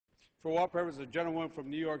For what purpose the gentlewoman from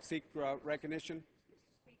New York seek recognition? Mr.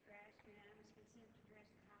 Speaker, I ask unanimous consent to address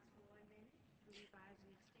the House for 1 minute. To revise and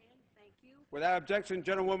extend. Thank you. Without objection,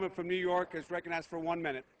 gentlewoman from New York is recognized for 1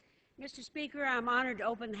 minute. Mr. Speaker, I'm honored to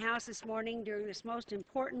open the House this morning during this most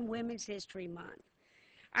important Women's History Month.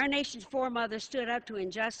 Our nation's foremothers stood up to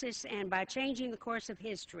injustice and, by changing the course of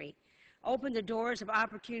history, opened the doors of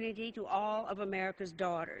opportunity to all of America's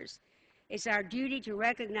daughters. It's our duty to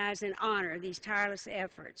recognize and honor these tireless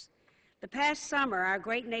efforts. The past summer, our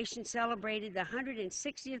great nation celebrated the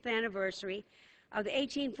 160th anniversary of the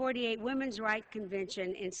 1848 Women's Rights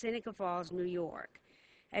Convention in Seneca Falls, New York.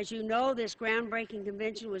 As you know, this groundbreaking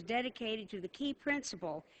convention was dedicated to the key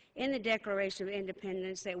principle in the Declaration of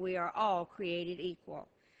Independence that we are all created equal.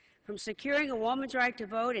 From securing a woman's right to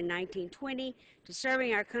vote in 1920 to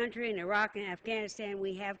serving our country in Iraq and Afghanistan,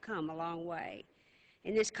 we have come a long way.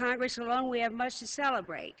 In this Congress alone, we have much to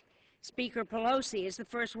celebrate. Speaker Pelosi is the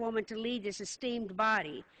first woman to lead this esteemed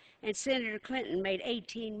body, and Senator Clinton made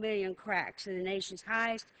 18 million cracks in the nation's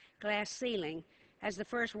highest glass ceiling as the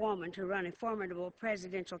first woman to run a formidable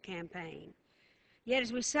presidential campaign. Yet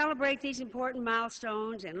as we celebrate these important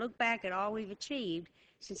milestones and look back at all we've achieved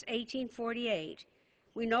since 1848,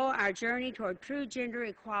 we know our journey toward true gender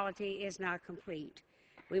equality is not complete.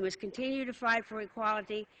 We must continue to fight for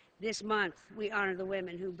equality. This month, we honor the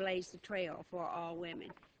women who blazed the trail for all women.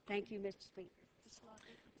 Thank you, Mr. Speaker.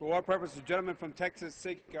 For what purpose the gentleman from Texas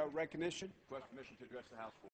seek recognition? Request permission to address the House.